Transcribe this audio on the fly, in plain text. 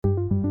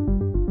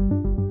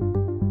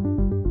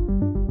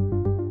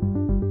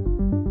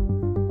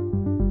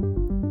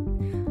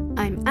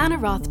Anna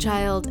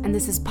Rothschild, and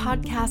this is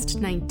podcast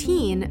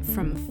 19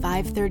 from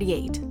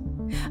 538.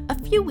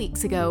 A few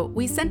weeks ago,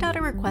 we sent out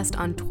a request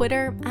on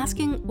Twitter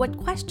asking what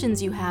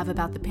questions you have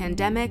about the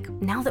pandemic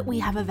now that we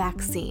have a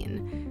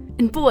vaccine.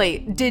 And boy,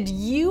 did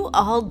you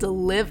all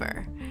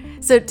deliver!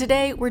 So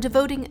today, we're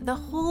devoting the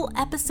whole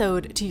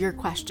episode to your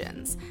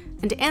questions.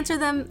 And to answer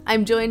them,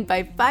 I'm joined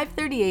by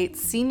 538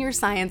 senior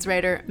science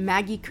writer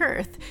Maggie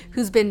Kurth,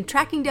 who's been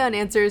tracking down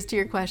answers to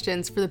your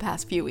questions for the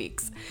past few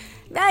weeks.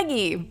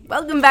 Maggie,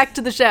 welcome back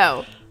to the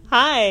show.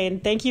 Hi,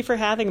 and thank you for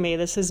having me.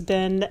 This has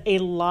been a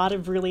lot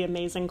of really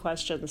amazing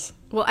questions.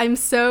 Well, I'm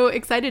so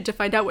excited to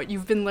find out what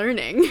you've been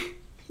learning.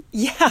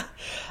 Yeah,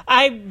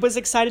 I was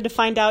excited to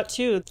find out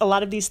too. A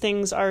lot of these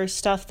things are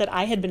stuff that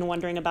I had been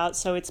wondering about,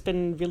 so it's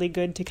been really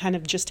good to kind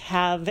of just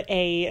have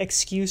a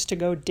excuse to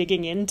go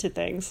digging into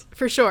things.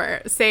 For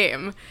sure,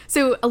 same.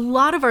 So a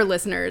lot of our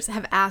listeners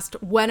have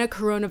asked when a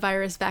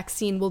coronavirus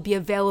vaccine will be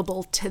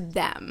available to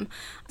them.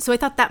 So I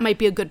thought that might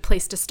be a good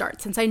place to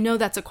start, since I know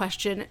that's a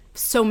question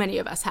so many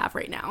of us have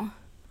right now.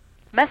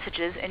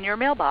 Messages in your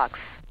mailbox.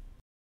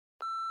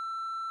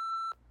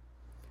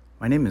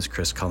 My name is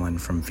Chris Cullen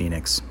from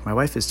Phoenix. My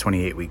wife is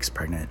 28 weeks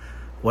pregnant.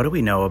 What do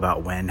we know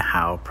about when,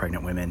 how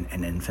pregnant women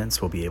and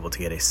infants will be able to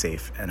get a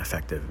safe and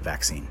effective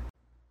vaccine?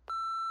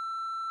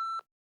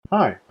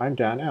 Hi, I'm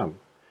Dan M.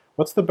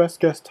 What's the best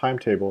guess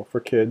timetable for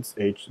kids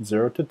aged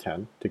 0 to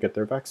 10 to get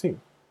their vaccine?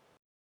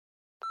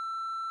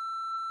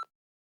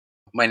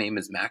 My name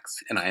is Max,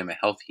 and I am a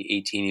healthy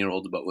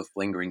 18-year-old but with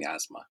lingering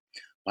asthma.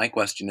 My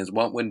question is,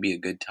 what would be a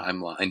good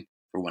timeline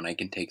for when I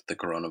can take the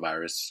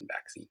coronavirus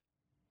vaccine?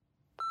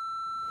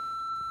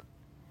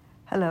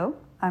 Hello,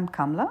 I'm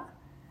Kamla.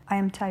 I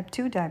am type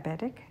 2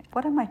 diabetic.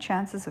 What are my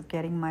chances of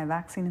getting my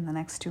vaccine in the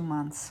next 2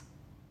 months?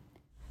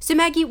 So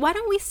Maggie, why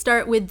don't we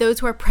start with those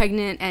who are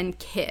pregnant and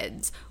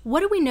kids? What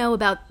do we know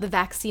about the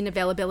vaccine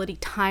availability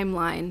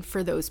timeline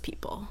for those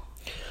people?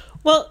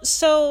 Well,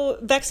 so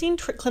vaccine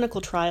clinical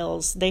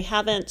trials, they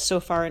haven't so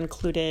far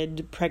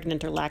included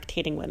pregnant or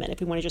lactating women, if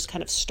we want to just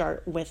kind of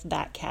start with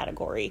that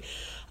category.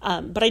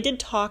 But I did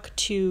talk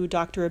to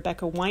Dr.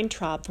 Rebecca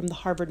Weintraub from the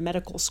Harvard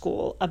Medical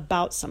School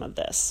about some of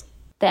this.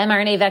 The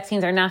mRNA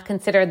vaccines are not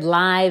considered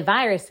live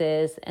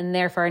viruses and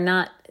therefore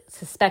not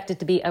suspected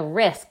to be a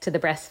risk to the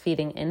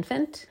breastfeeding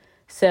infant.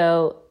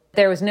 So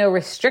there was no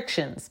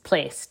restrictions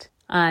placed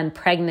on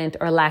pregnant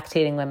or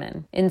lactating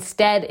women.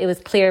 Instead, it was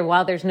clear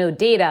while there's no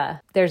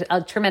data, there's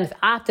a tremendous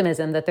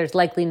optimism that there's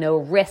likely no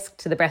risk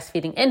to the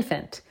breastfeeding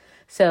infant.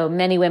 So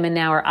many women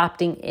now are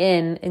opting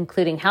in,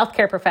 including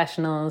healthcare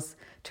professionals,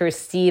 to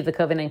receive the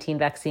COVID-19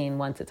 vaccine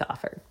once it's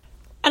offered.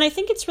 And I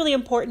think it's really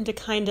important to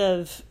kind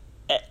of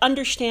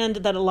understand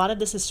that a lot of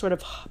this is sort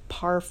of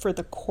par for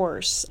the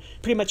course.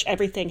 Pretty much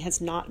everything has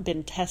not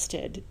been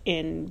tested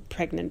in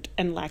pregnant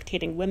and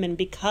lactating women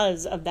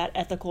because of that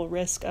ethical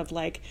risk of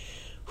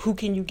who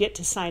can you get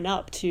to sign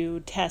up to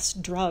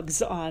test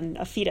drugs on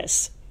a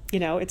fetus? You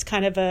know, it's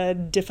kind of a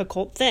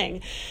difficult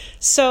thing.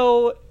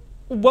 So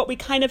what we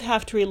kind of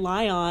have to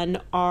rely on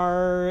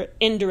are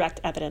indirect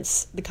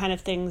evidence, the kind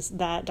of things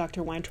that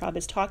Dr. Weintraub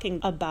is talking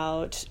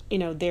about. You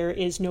know, there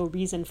is no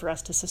reason for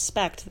us to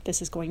suspect that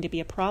this is going to be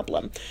a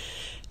problem.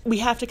 We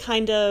have to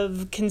kind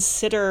of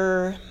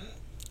consider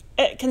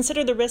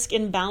the risk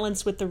in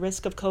balance with the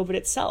risk of COVID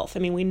itself.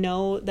 I mean, we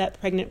know that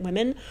pregnant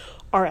women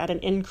are at an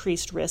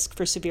increased risk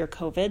for severe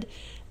COVID.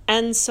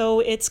 And so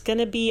it's going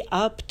to be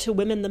up to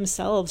women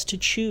themselves to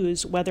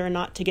choose whether or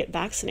not to get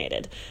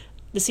vaccinated.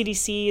 The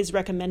CDC is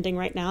recommending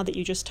right now that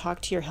you just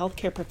talk to your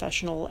healthcare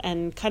professional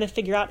and kind of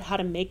figure out how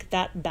to make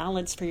that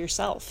balance for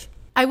yourself.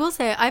 I will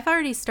say I've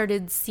already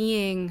started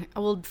seeing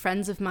old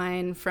friends of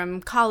mine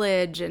from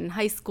college and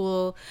high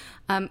school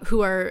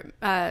who are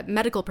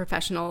medical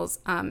professionals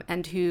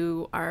and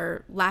who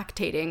are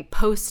lactating,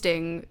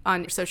 posting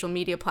on social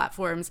media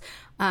platforms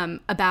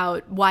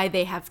about why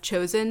they have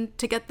chosen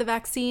to get the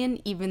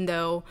vaccine, even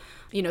though,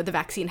 you know, the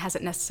vaccine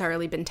hasn't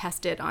necessarily been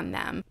tested on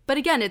them. But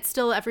again, it's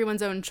still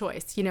everyone's own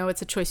choice. You know,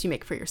 it's a choice you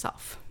make for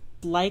yourself.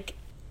 Like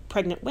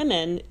pregnant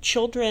women,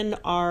 children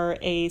are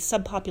a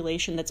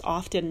subpopulation that's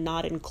often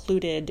not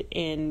included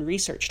in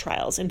research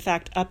trials. In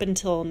fact, up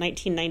until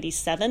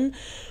 1997,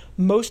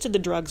 most of the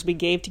drugs we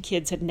gave to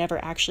kids had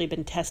never actually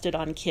been tested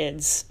on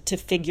kids to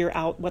figure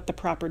out what the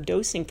proper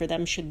dosing for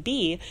them should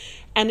be.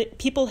 And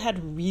people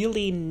had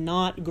really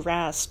not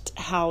grasped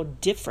how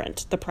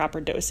different the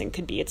proper dosing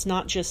could be. It's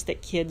not just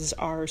that kids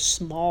are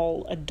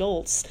small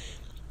adults.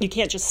 You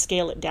can't just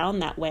scale it down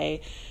that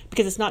way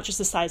because it's not just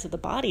the size of the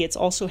body, it's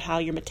also how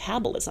your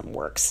metabolism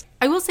works.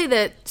 I will say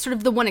that sort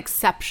of the one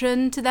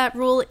exception to that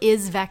rule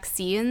is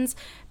vaccines.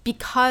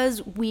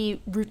 Because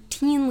we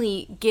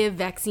routinely give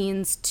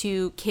vaccines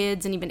to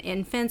kids and even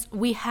infants,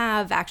 we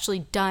have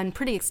actually done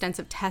pretty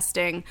extensive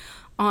testing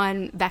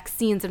on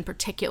vaccines in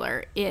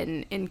particular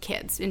in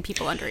kids, in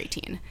people under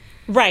 18.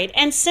 Right.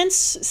 And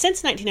since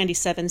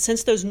 1997,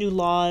 since those new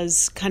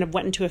laws kind of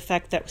went into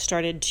effect that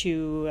started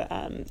to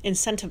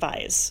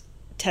incentivize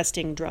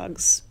testing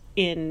drugs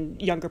in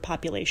younger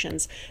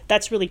populations.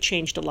 That's really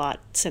changed a lot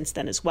since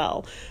then as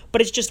well.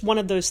 But it's just one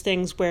of those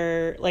things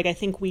where, like, I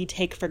think we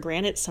take for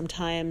granted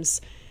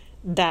sometimes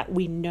that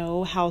we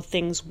know how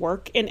things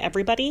work in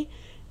everybody,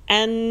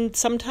 and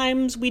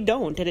sometimes we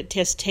don't, and it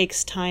just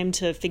takes time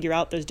to figure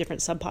out those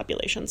different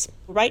subpopulations.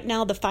 Right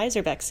now, the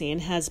Pfizer vaccine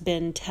has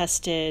been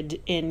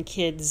tested in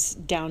kids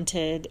down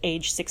to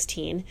age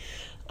 16,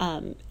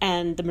 and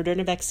the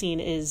Moderna vaccine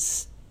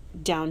is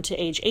down to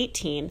age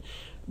 18.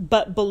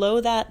 But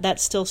below that,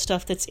 that's still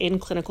stuff that's in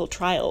clinical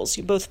trials.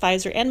 Both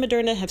Pfizer and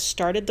Moderna have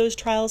started those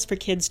trials for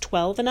kids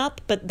 12 and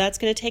up, but that's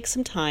going to take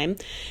some time.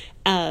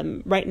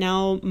 Right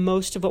now,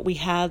 most of what we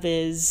have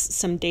is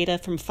some data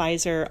from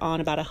Pfizer on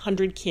about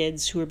 100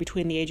 kids who are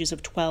between the ages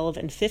of 12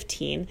 and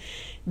 15.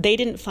 They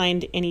didn't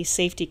find any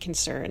safety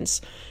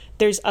concerns.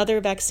 There's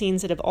other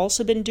vaccines that have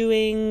also been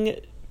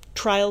doing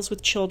trials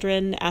with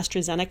children.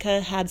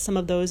 AstraZeneca had some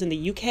of those in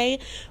the UK,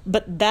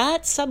 but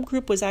that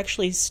subgroup was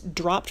actually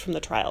dropped from the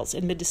trials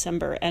in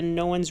mid-December, and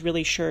no one's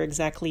really sure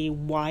exactly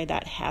why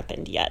that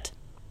happened yet.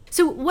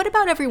 So what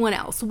about everyone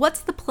else?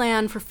 What's the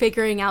plan for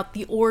figuring out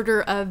the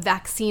order of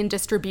vaccine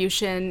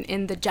distribution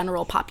in the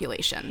general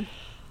population?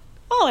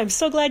 Oh, I'm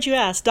so glad you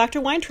asked.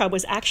 Dr. Weintraub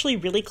was actually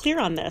really clear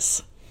on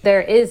this.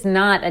 There is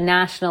not a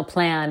national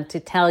plan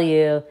to tell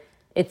you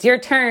it's your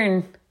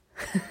turn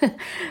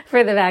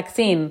for the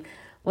vaccine.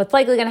 What's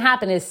likely going to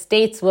happen is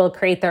states will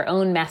create their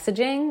own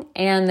messaging,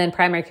 and then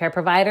primary care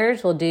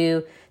providers will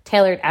do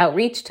tailored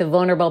outreach to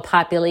vulnerable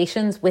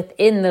populations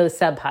within those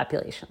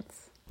subpopulations.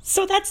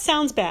 So that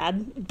sounds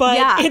bad, but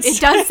yeah,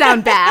 it does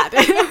sound bad.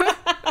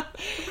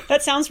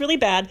 That sounds really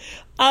bad.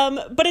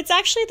 But it's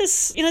actually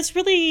this, it's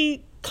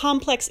really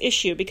complex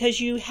issue because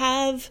you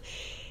have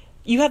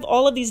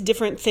all of these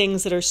different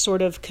things that are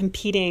sort of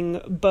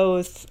competing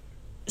both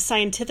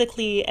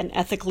scientifically and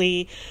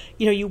ethically.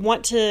 You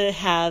want to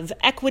have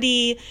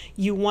equity,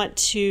 you want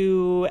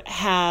to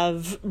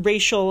have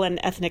racial and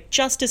ethnic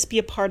justice be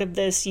a part of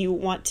this, you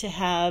want to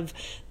have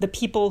the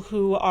people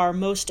who are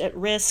most at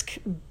risk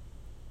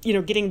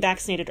getting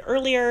vaccinated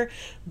earlier,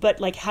 but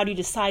like, how do you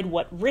decide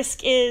what risk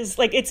is?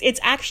 Like, it's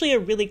actually a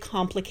really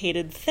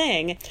complicated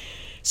thing.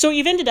 So what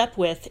you've ended up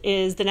with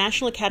is the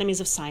National Academies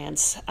of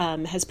Science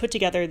has put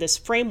together this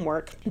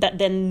framework that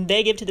then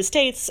they give to the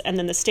states, and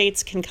then the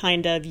states can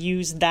kind of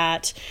use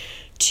that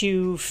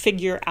to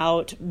figure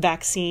out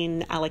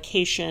vaccine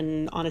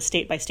allocation on a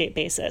state-by-state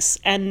basis.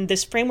 And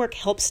this framework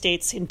helps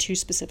states in two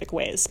specific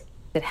ways.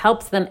 It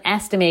helps them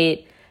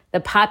estimate the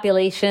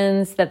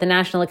populations that the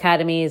National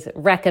Academies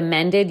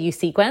recommended you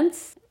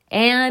sequence,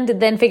 and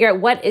then figure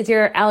out what is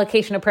your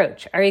allocation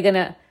approach. Are you going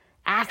to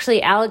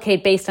actually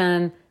allocate based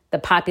on the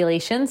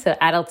population, so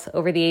adults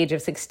over the age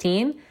of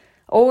 16,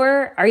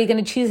 or are you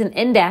going to choose an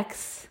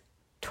index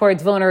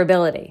towards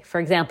vulnerability?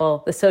 For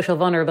example, the Social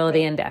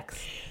Vulnerability Index.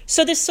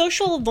 So the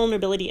Social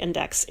Vulnerability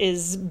Index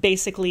is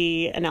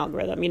basically an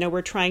algorithm.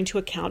 We're trying to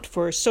account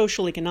for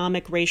social,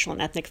 economic, racial,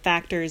 and ethnic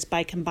factors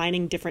by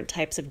combining different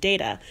types of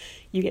data.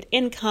 You get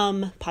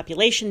income,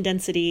 population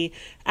density,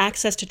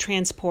 access to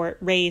transport,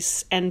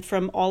 race, and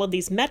from all of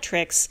these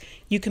metrics,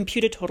 you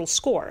compute a total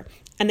score.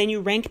 And then you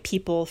rank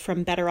people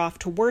from better off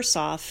to worse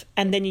off,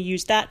 and then you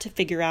use that to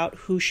figure out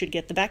who should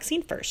get the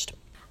vaccine first.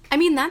 I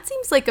mean, that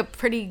seems like a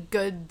pretty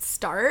good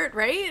start,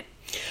 right?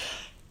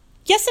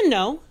 Yes and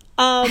no.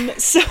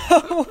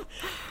 So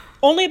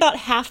only about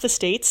half the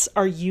states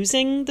are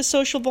using the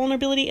Social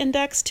Vulnerability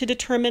Index to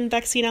determine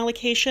vaccine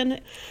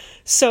allocation.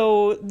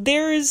 So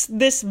there's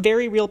this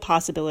very real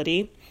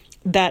possibility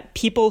that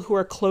people who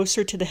are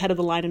closer to the head of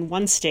the line in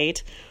one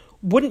state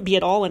wouldn't be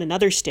at all in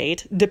another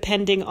state,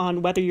 depending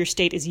on whether your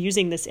state is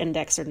using this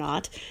index or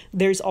not.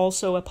 There's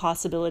also a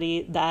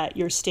possibility that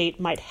your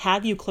state might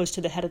have you close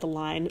to the head of the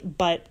line,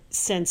 but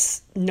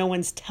since no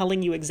one's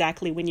telling you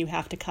exactly when you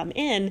have to come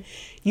in,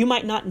 you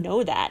might not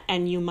know that,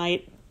 and you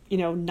might,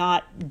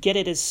 not get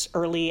it as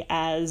early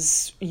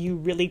as you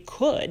really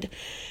could.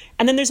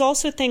 And then there's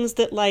also things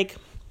that, like,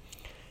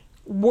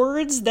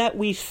 words that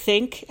we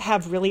think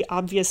have really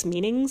obvious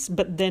meanings,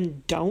 but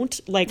then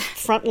don't, like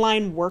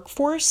frontline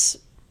workforce.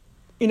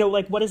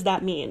 Like, what does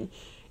that mean?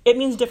 It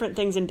means different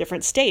things in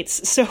different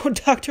states. So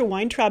Dr.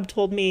 Weintraub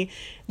told me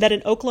that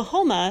in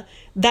Oklahoma,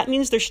 that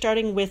means they're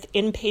starting with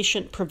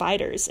inpatient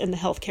providers in the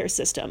healthcare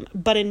system.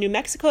 But in New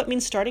Mexico, it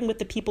means starting with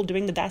the people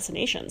doing the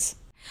vaccinations.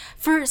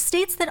 For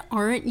states that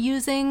aren't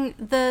using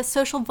the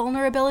Social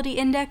Vulnerability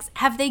Index,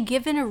 have they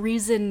given a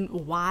reason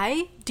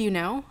why? Do you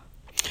know?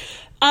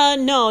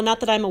 No, not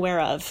that I'm aware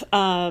of.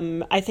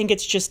 I think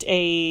it's just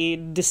a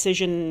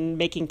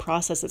decision-making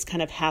process that's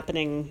kind of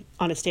happening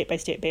on a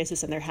state-by-state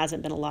basis, and there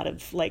hasn't been a lot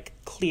of,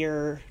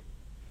 clear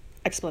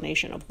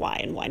explanation of why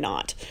and why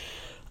not.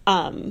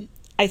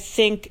 I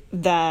think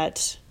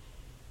that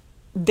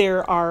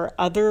there are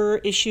other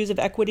issues of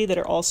equity that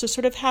are also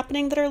sort of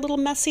happening that are a little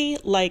messy,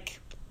 like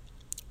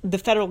the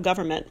federal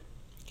government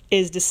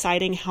is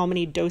deciding how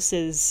many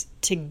doses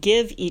to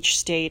give each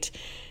state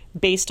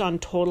based on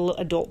total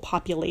adult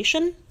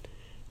population,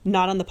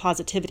 not on the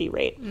positivity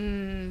rate,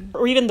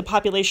 or even the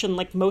population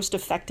like most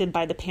affected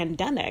by the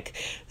pandemic.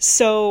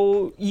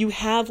 So you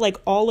have like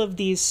all of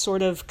these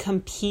sort of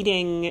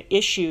competing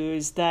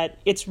issues that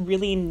it's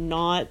really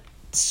not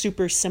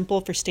super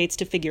simple for states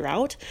to figure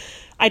out.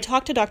 I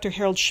talked to Dr.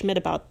 Harold Schmidt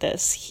about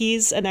this.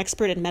 He's an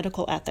expert in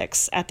medical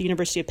ethics at the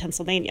University of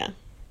Pennsylvania.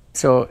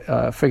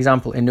 So, for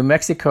example, in New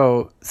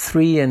Mexico,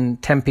 3 in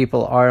 10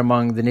 people are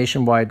among the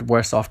nationwide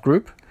worse off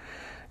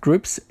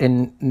groups.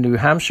 In New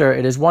Hampshire,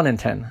 it is 1 in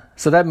 10.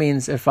 So that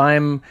means if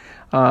I'm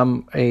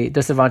a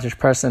disadvantaged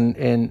person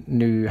in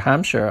New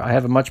Hampshire, I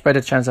have a much better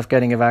chance of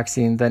getting a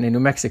vaccine than in New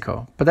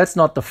Mexico. But that's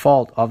not the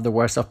fault of the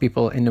worst off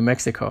people in New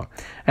Mexico.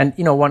 And,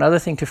 one other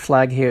thing to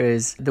flag here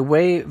is the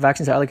way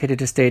vaccines are allocated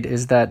to state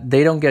is that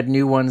they don't get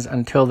new ones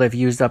until they've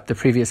used up the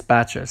previous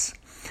batches,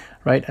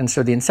 right? And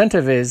so the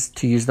incentive is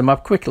to use them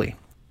up quickly.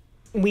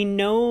 We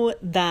know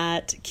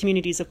that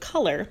communities of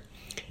color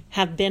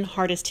have been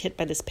hardest hit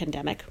by this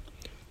pandemic.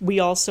 We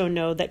also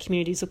know that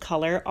communities of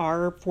color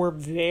are, for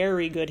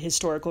very good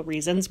historical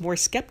reasons, more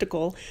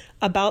skeptical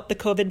about the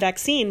COVID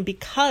vaccine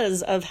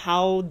because of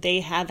how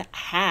they have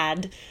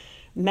had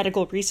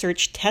medical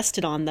research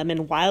tested on them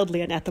in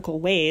wildly unethical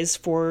ways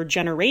for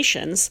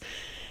generations.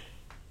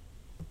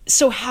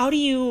 So how do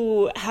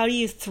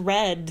you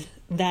thread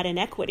that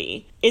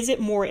inequity? Is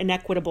it more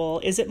inequitable?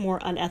 Is it more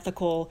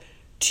unethical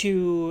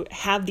to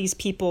have these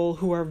people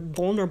who are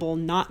vulnerable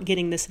not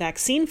getting this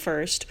vaccine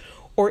first?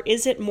 Or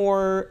is it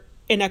more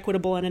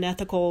inequitable and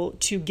unethical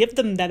to give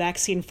them the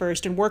vaccine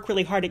first and work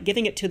really hard at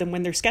giving it to them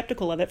when they're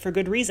skeptical of it for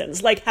good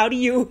reasons? Like, how do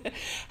you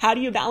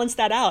balance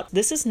that out?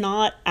 This is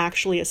not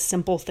actually a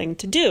simple thing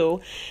to do.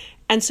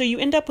 And so you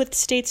end up with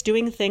states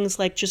doing things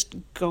like just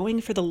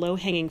going for the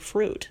low-hanging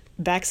fruit,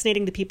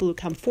 vaccinating the people who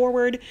come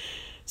forward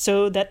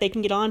so that they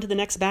can get on to the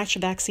next batch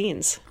of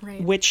vaccines,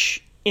 right,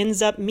 which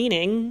ends up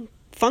meaning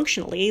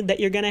functionally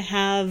that you're going to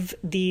have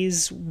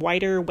these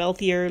whiter,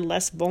 wealthier,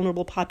 less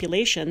vulnerable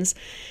populations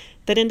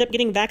that end up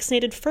getting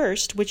vaccinated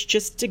first, which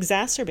just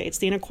exacerbates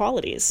the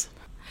inequalities.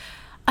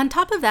 On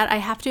top of that, I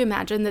have to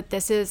imagine that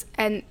this is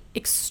an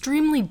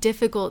extremely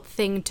difficult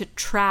thing to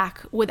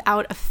track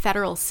without a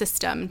federal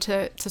system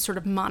to sort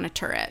of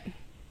monitor it.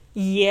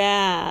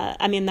 Yeah,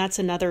 I mean, that's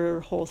another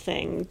whole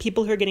thing.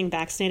 People who are getting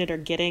vaccinated are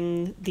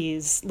getting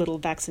these little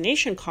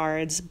vaccination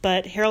cards,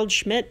 but Harold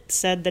Schmidt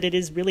said that it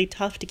is really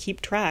tough to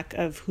keep track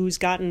of who's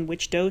gotten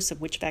which dose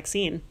of which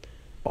vaccine.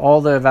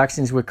 All the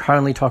vaccines we're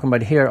currently talking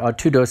about here are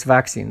 2-dose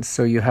vaccines.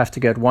 So you have to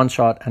get one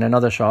shot and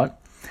another shot.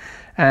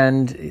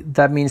 And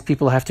that means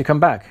people have to come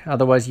back.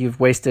 Otherwise, you've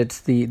wasted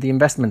the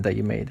investment that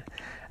you made.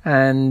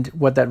 And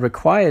what that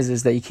requires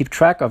is that you keep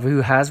track of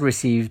who has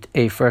received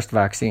a first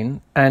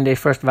vaccine and a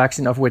first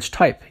vaccine of which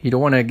type. You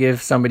don't want to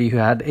give somebody who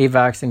had a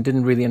vaccine,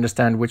 didn't really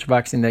understand which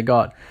vaccine they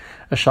got,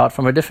 a shot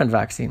from a different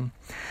vaccine.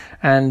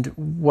 And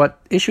what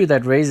issue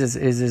that raises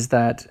is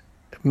that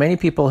many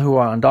people who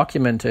are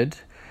undocumented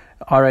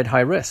are at high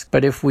risk.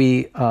 But if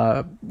we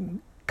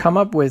come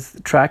up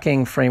with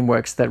tracking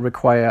frameworks that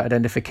require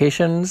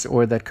identifications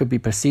or that could be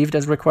perceived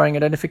as requiring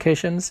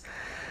identifications,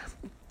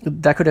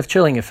 that could have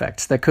chilling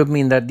effects. That could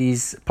mean that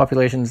these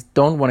populations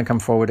don't want to come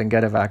forward and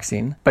get a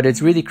vaccine. But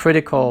it's really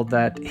critical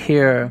that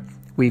here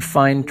we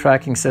find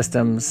tracking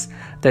systems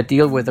that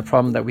deal with the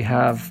problem that we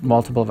have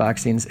multiple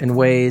vaccines in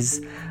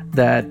ways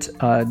that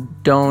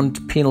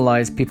don't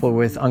penalize people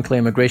with unclear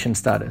immigration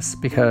status,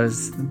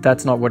 because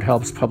that's not what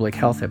helps public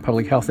health here.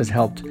 Public health is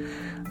helped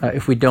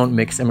if we don't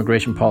mix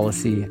immigration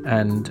policy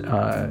and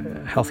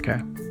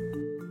healthcare.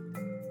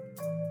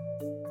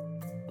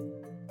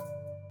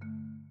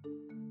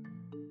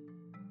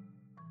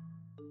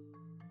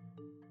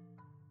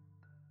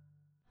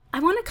 I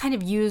want to kind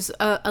of use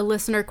a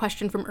listener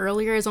question from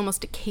earlier as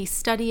almost a case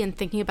study in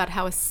thinking about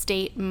how a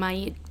state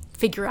might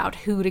figure out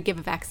who to give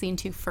a vaccine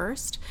to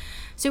first.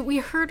 So we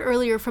heard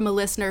earlier from a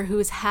listener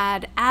who's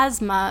had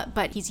asthma,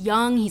 but he's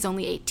young, he's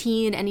only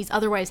 18, and he's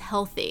otherwise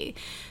healthy.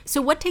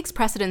 So what takes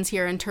precedence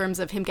here in terms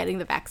of him getting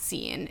the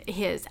vaccine,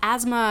 his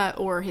asthma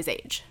or his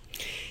age?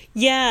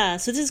 Yeah,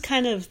 so this is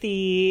kind of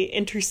the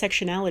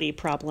intersectionality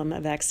problem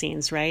of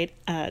vaccines, right?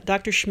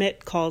 Dr.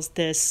 Schmidt calls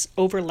this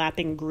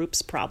overlapping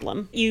groups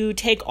problem. You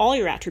take all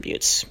your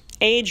attributes,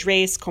 age,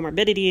 race,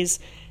 comorbidities,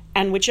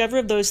 and whichever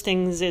of those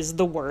things is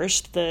the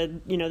worst,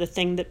 the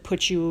thing that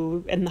puts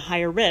you in the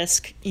higher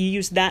risk, you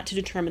use that to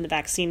determine the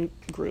vaccine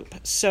group.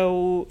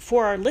 So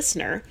for our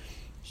listener,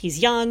 he's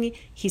young,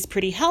 he's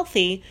pretty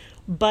healthy,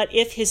 but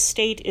if his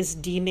state is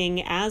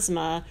deeming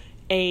asthma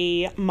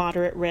a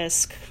moderate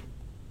risk,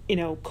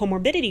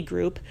 comorbidity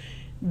group,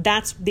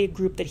 that's the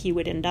group that he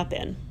would end up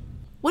in.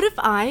 What if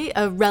I,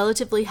 a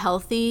relatively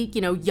healthy,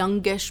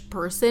 youngish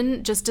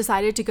person, just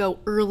decided to go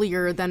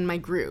earlier than my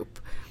group?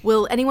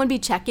 Will anyone be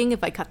checking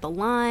if I cut the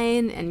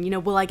line? And,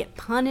 will I get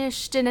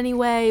punished in any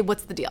way?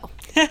 What's the deal?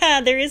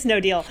 There is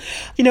no deal.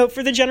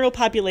 For the general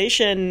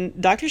population,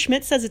 Dr.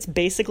 Schmidt says it's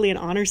basically an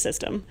honor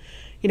system.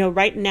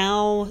 Right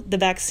now, the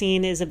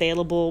vaccine is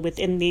available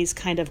within these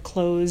kind of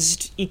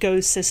closed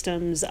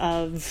ecosystems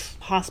of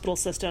hospital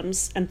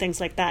systems and things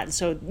like that. And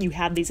so you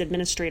have these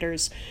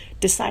administrators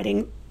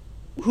deciding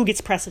who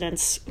gets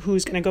precedence,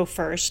 who's going to go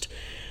first.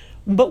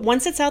 But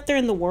once it's out there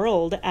in the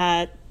world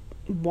at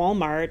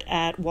Walmart,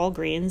 at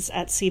Walgreens,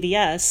 at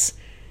CVS,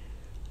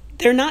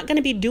 they're not going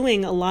to be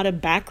doing a lot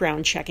of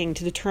background checking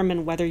to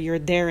determine whether you're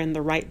there in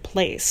the right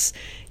place.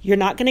 You're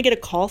not going to get a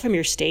call from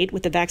your state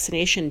with the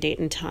vaccination date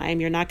and time.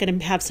 You're not going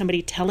to have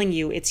somebody telling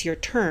you it's your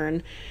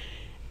turn.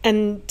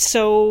 And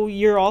so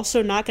you're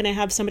also not going to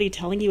have somebody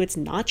telling you it's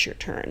not your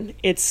turn.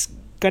 It's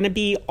going to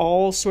be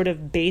all sort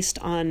of based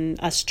on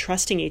us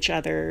trusting each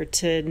other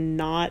to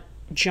not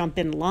jump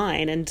in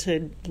line and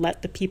to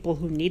let the people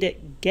who need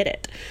it get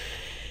it.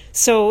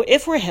 So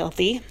if we're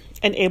healthy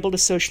and able to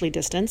socially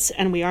distance,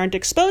 and we aren't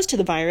exposed to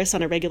the virus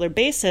on a regular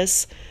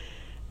basis,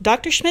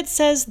 Dr. Schmidt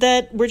says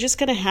that we're just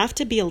going to have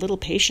to be a little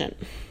patient.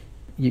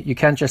 You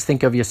can't just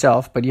think of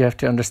yourself, but you have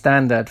to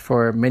understand that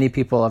for many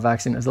people, a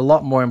vaccine is a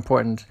lot more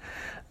important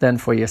than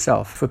for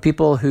yourself. For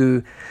people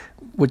who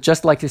would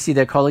just like to see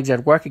their colleagues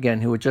at work again,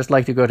 who would just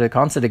like to go to a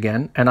concert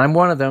again, and I'm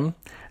one of them,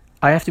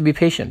 I have to be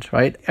patient,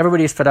 right?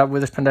 Everybody's fed up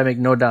with this pandemic,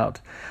 no doubt.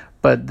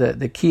 But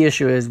the key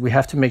issue is we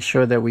have to make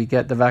sure that we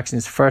get the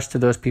vaccines first to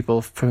those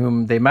people for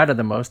whom they matter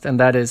the most, and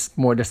that is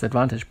more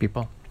disadvantaged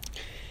people.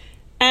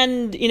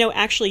 And,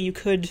 actually you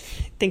could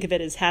think of it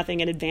as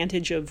having an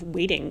advantage of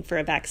waiting for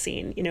a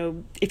vaccine.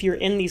 If you're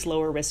in these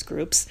lower risk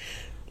groups,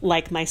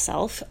 like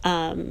myself,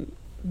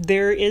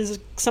 there is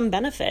some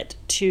benefit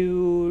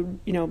to,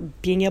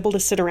 being able to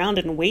sit around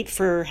and wait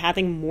for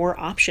having more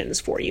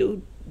options for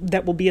you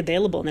that will be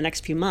available in the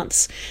next few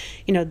months.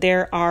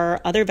 There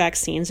are other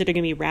vaccines that are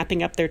going to be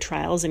wrapping up their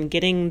trials and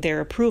getting their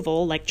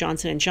approval, like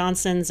Johnson &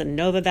 Johnson's and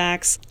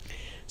Novavax.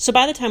 So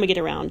by the time we get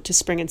around to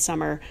spring and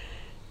summer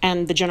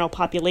and the general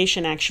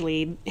population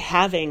actually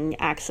having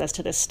access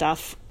to this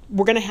stuff,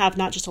 we're going to have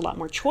not just a lot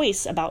more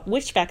choice about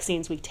which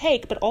vaccines we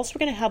take, but also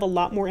we're going to have a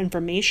lot more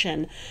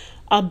information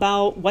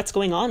about what's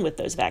going on with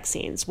those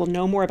vaccines. We'll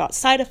know more about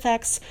side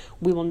effects.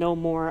 We will know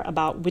more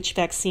about which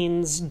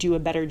vaccines do a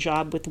better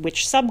job with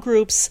which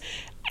subgroups.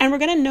 And we're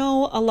going to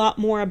know a lot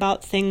more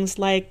about things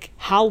like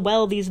how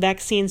well these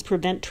vaccines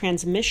prevent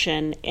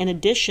transmission, in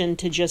addition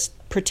to just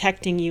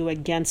protecting you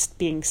against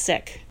being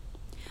sick.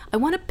 I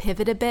want to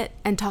pivot a bit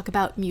and talk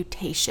about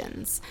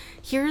mutations.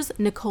 Here's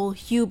Nicole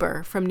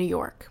Huber from New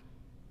York.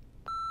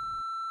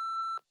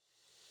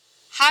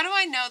 How do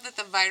I know that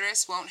the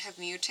virus won't have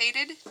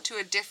mutated to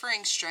a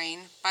differing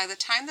strain by the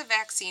time the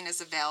vaccine is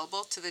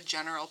available to the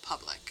general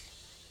public?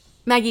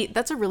 Maggie,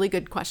 that's a really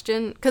good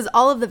question, because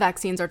all of the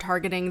vaccines are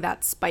targeting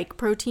that spike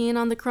protein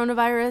on the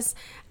coronavirus,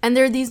 and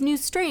there are these new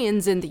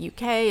strains in the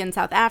UK and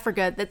South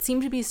Africa that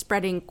seem to be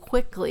spreading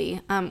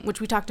quickly,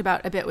 which we talked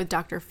about a bit with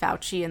Dr.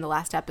 Fauci in the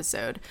last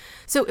episode.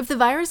 So if the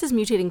virus is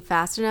mutating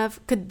fast enough,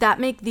 could that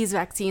make these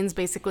vaccines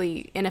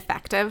basically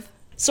ineffective?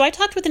 So I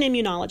talked with an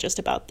immunologist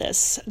about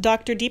this,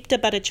 Dr. Deepta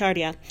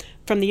Bhattacharya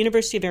from the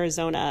University of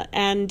Arizona,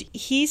 and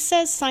he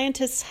says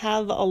scientists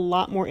have a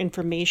lot more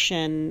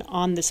information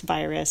on this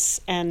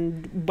virus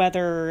and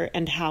whether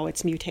and how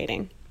it's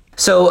mutating.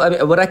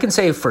 So what I can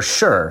say for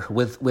sure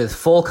with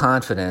full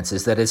confidence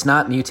is that it's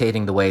not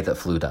mutating the way that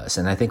flu does,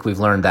 and I think we've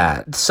learned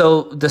that.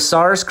 So the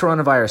SARS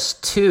coronavirus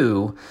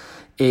 2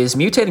 is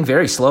mutating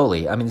very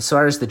slowly. As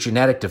far as the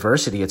genetic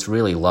diversity, it's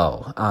really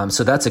low.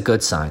 So that's a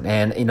good sign.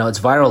 And, its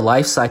viral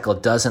life cycle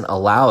doesn't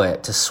allow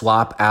it to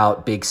swap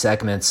out big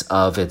segments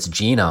of its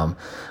genome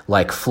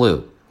like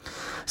flu.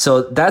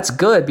 So that's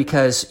good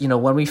because,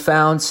 when we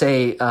found,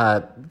 say,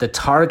 the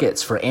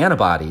targets for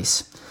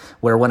antibodies,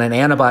 where when an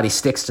antibody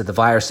sticks to the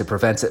virus, it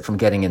prevents it from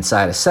getting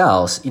inside of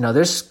cells,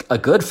 there's a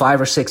good 5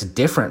 or 6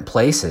 different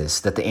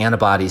places that the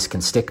antibodies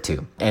can stick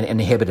to and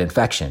inhibit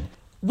infection.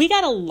 We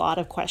got a lot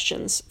of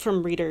questions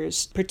from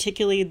readers,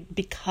 particularly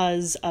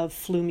because of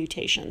flu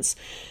mutations.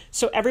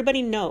 So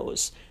everybody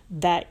knows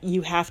that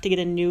you have to get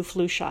a new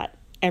flu shot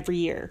every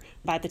year.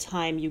 By the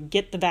time you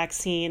get the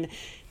vaccine,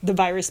 the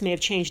virus may have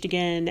changed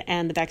again,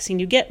 and the vaccine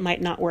you get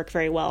might not work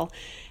very well.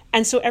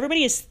 And so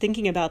everybody is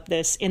thinking about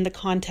this in the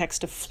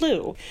context of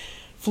flu.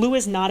 Flu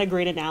is not a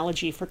great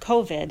analogy for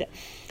COVID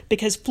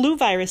because flu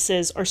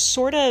viruses are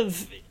sort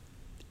of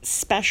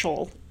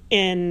special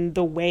in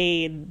the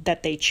way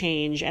that they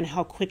change and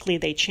how quickly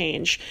they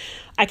change.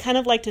 I kind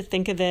of like to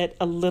think of it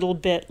a little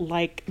bit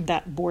like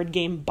that board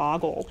game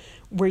Boggle,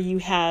 where you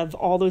have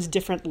all those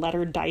different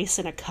letter dice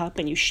in a cup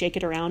and you shake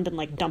it around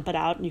and dump it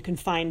out and you can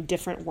find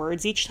different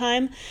words each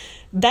time.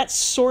 That's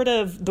sort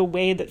of the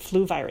way that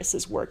flu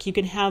viruses work. You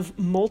can have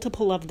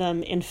multiple of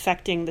them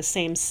infecting the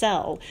same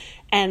cell,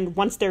 and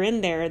once they're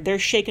in there, they're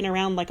shaken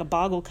around like a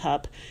Boggle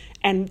cup,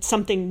 and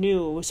something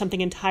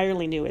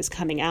entirely new is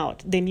coming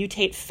out. They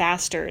mutate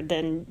faster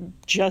than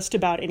just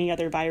about any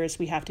other virus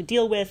we have to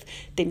deal with.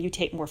 They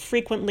mutate more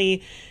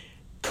frequently.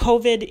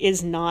 COVID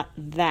is not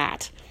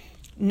that.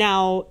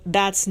 Now,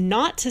 that's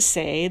not to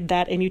say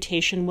that a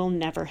mutation will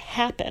never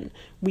happen.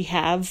 We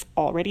have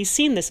already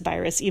seen this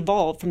virus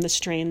evolve from the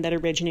strain that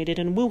originated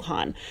in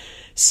Wuhan.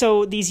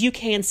 So these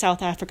UK and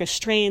South Africa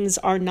strains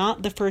are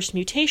not the first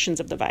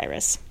mutations of the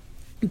virus.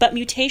 But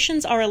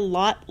mutations are a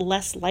lot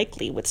less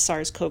likely with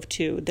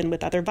SARS-CoV-2 than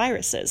with other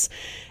viruses.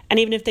 And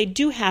even if they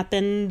do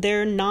happen,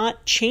 they're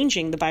not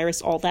changing the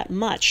virus all that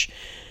much.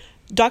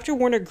 Dr.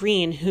 Warner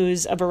Green,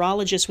 who's a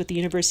virologist with the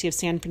University of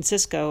San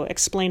Francisco,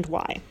 explained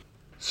why.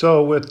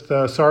 So with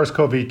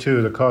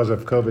SARS-CoV-2, the cause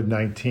of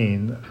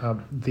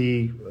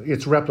COVID-19,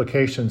 its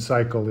replication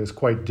cycle is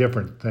quite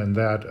different than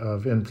that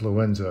of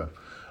influenza.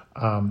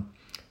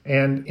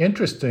 And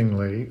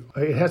interestingly,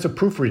 it has a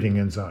proofreading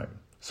enzyme.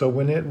 So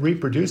when it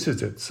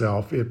reproduces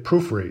itself, it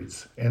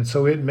proofreads. And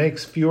so it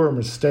makes fewer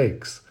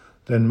mistakes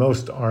than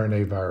most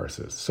RNA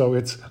viruses. So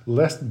it's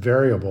less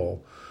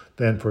variable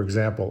than, for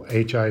example,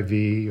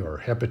 HIV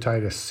or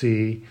hepatitis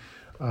C.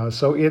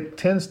 So it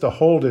tends to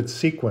hold its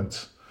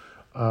sequence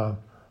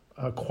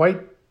quite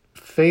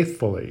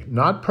faithfully,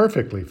 not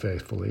perfectly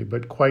faithfully,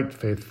 but quite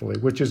faithfully,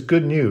 which is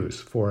good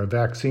news for a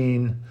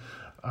vaccine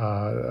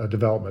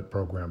development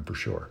program for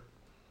sure.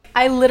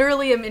 I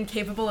literally am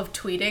incapable of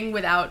tweeting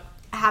without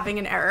having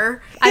an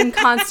error. I'm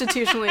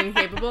constitutionally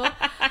incapable.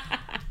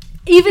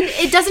 Even,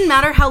 it doesn't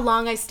matter how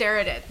long I stare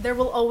at it. There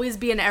will always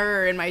be an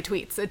error in my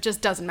tweets. It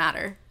just doesn't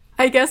matter.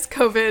 I guess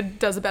COVID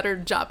does a better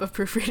job of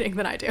proofreading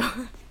than I do.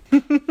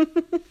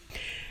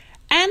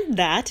 And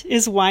that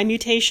is why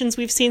mutations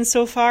we've seen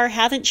so far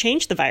haven't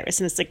changed the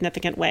virus in a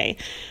significant way,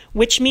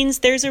 which means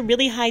there's a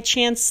really high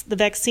chance the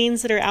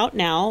vaccines that are out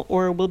now,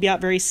 or will be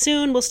out very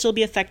soon, will still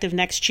be effective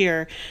next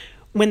year,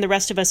 when the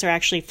rest of us are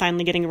actually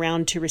finally getting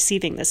around to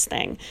receiving this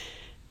thing.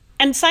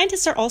 And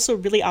scientists are also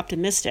really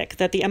optimistic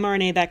that the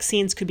mRNA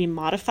vaccines could be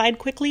modified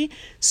quickly,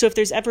 so if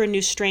there's ever a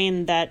new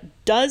strain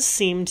that does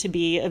seem to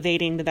be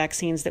evading the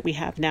vaccines that we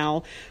have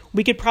now,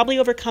 we could probably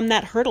overcome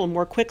that hurdle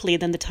more quickly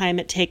than the time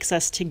it takes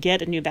us to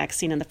get a new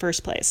vaccine in the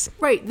first place.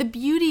 Right. The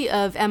beauty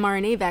of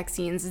mRNA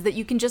vaccines is that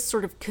you can just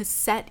sort of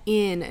cassette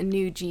in a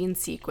new gene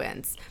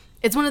sequence.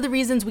 It's one of the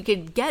reasons we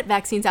could get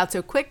vaccines out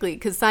so quickly,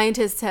 because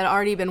scientists had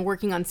already been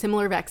working on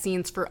similar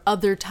vaccines for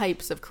other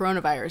types of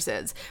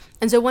coronaviruses.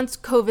 And so once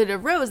COVID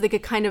arose, they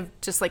could kind of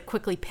just like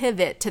quickly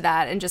pivot to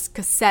that and just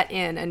cassette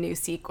in a new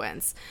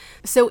sequence.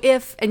 So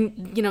if,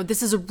 and you know,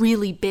 this is a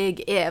really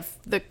big if,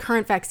 the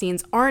current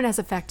vaccines aren't as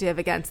effective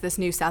against this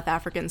new South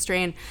African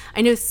strain,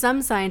 I know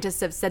some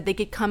scientists have said they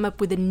could come up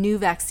with a new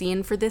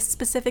vaccine for this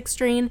specific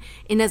strain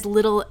in as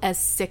little as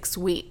 6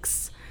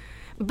 weeks.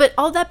 But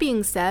all that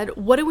being said,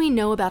 what do we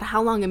know about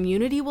how long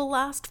immunity will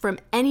last from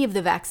any of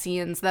the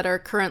vaccines that are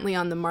currently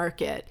on the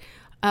market?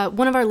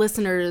 One of our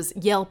listeners,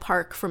 Yale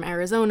Park from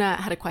Arizona,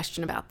 had a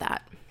question about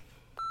that.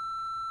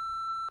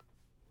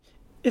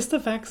 Is the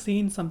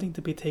vaccine something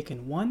to be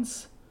taken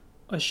once,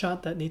 a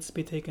shot that needs to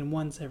be taken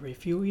once every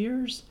few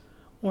years,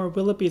 or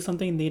will it be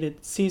something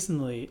needed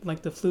seasonally,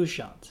 like the flu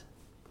shot?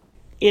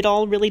 It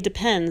all really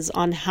depends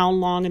on how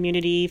long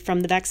immunity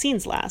from the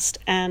vaccines last,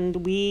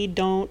 and we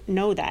don't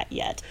know that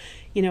yet.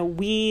 You know,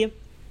 we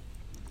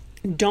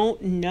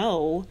don't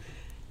know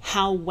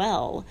how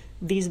well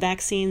these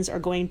vaccines are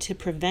going to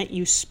prevent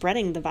you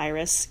spreading the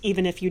virus,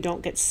 even if you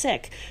don't get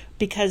sick,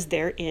 because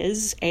there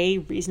is a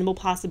reasonable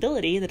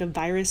possibility that a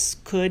virus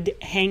could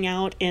hang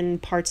out in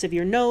parts of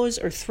your nose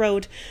or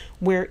throat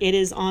where it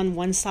is on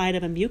one side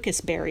of a mucus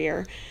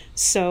barrier.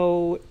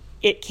 So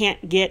it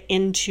can't get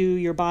into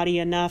your body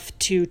enough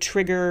to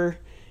trigger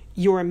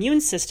your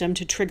immune system,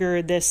 to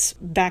trigger this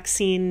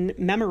vaccine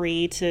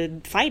memory to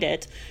fight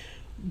it.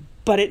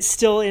 But it's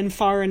still in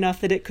far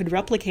enough that it could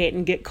replicate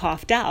and get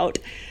coughed out.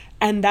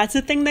 And that's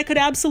a thing that could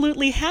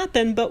absolutely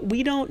happen, but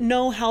we don't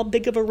know how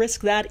big of a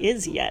risk that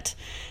is yet.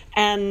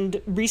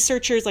 And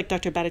researchers like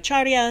Dr.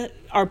 Bhattacharya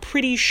are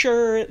pretty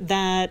sure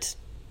that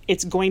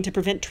it's going to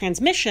prevent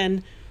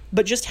transmission,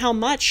 but just how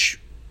much,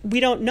 we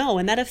don't know.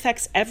 And that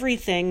affects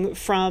everything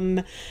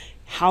from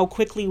how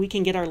quickly we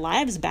can get our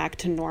lives back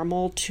to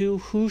normal to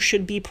who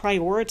should be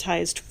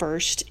prioritized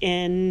first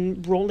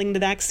in rolling the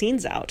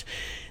vaccines out.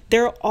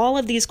 There are all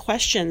of these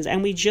questions,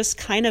 and we just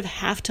kind of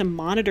have to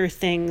monitor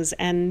things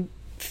and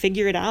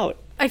figure it out.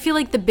 I feel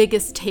like the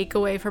biggest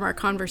takeaway from our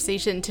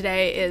conversation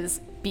today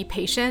is be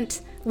patient.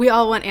 We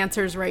all want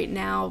answers right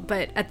now,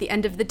 but at the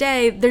end of the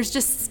day, there's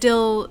just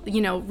still,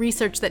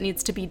 research that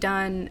needs to be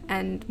done,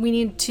 and we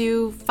need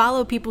to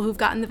follow people who've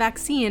gotten the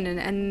vaccine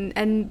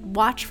and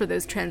watch for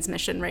those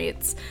transmission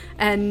rates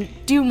and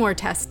do more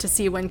tests to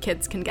see when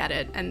kids can get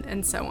it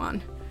and so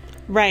on.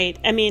 Right.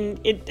 I mean,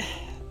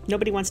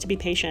 nobody wants to be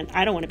patient.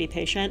 I don't want to be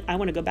patient. I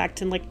want to go back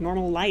to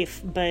normal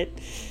life, but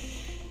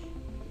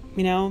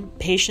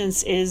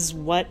patience is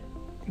what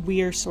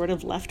we are sort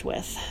of left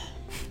with.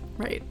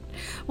 Right.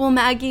 Well,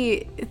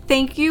 Maggie,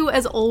 thank you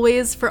as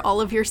always for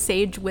all of your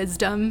sage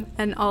wisdom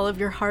and all of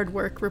your hard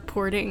work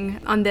reporting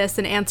on this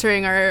and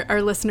answering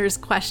our listeners'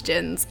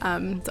 questions.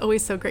 It's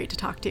always so great to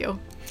talk to you.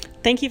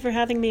 Thank you for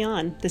having me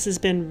on. This has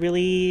been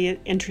really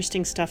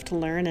interesting stuff to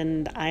learn,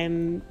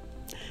 and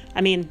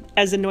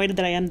as annoyed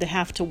that I am to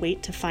have to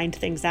wait to find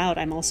things out,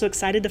 I'm also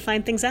excited to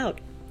find things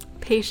out.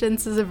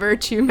 Patience is a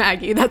virtue,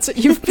 Maggie. That's what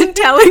you've been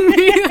telling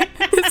me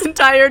this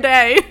entire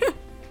day.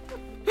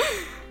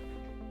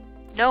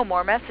 No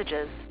more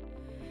messages.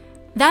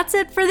 That's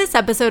it for this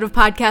episode of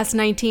Podcast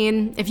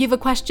 19. If you have a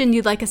question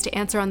you'd like us to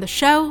answer on the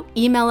show,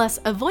 email us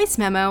a voice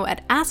memo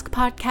at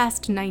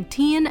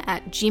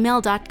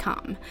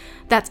askpodcast19@gmail.com.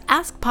 That's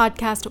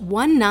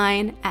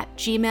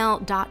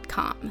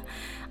askpodcast19@gmail.com.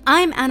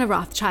 I'm Anna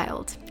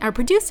Rothschild. Our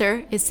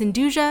producer is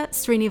Sindhuja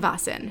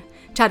Srinivasan.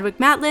 Chadwick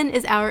Matlin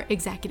is our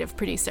executive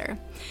producer.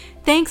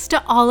 Thanks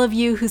to all of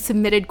you who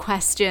submitted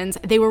questions.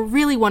 They were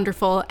really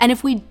wonderful. And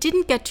if we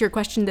didn't get to your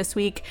question this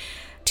week,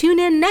 tune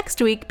in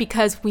next week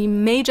because we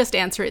may just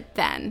answer it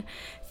then.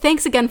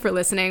 Thanks again for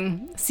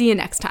listening. See you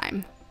next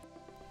time.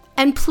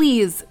 And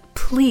please,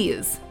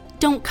 please,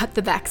 don't cut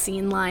the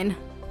vaccine line.